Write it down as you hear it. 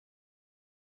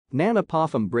Nanna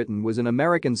Popham Britton was an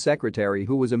American secretary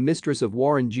who was a mistress of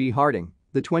Warren G. Harding,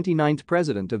 the 29th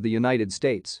President of the United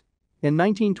States. In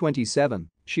 1927,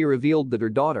 she revealed that her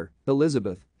daughter,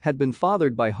 Elizabeth, had been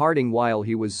fathered by Harding while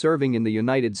he was serving in the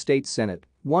United States Senate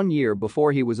 1 year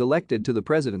before he was elected to the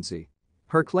presidency.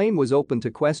 Her claim was open to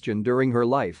question during her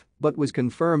life but was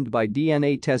confirmed by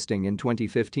DNA testing in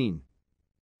 2015.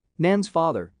 Nan's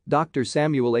father, Dr.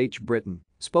 Samuel H. Britton,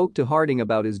 spoke to Harding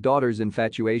about his daughter's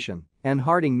infatuation, and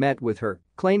Harding met with her,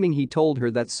 claiming he told her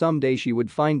that someday she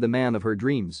would find the man of her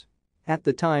dreams. At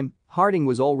the time, Harding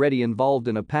was already involved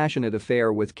in a passionate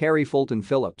affair with Carrie Fulton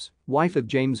Phillips, wife of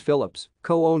James Phillips,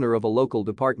 co-owner of a local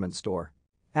department store.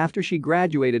 After she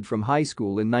graduated from high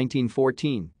school in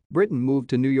 1914, Britton moved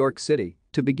to New York City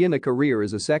to begin a career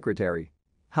as a secretary.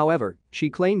 However, she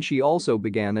claimed she also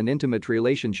began an intimate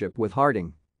relationship with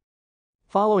Harding.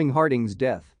 Following Harding's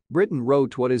death, Britton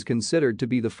wrote what is considered to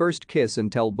be the first kiss and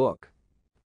tell book.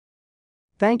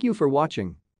 Thank you for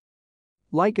watching.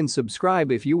 Like and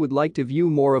subscribe if you would like to view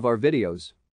more of our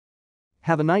videos.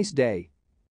 Have a nice day.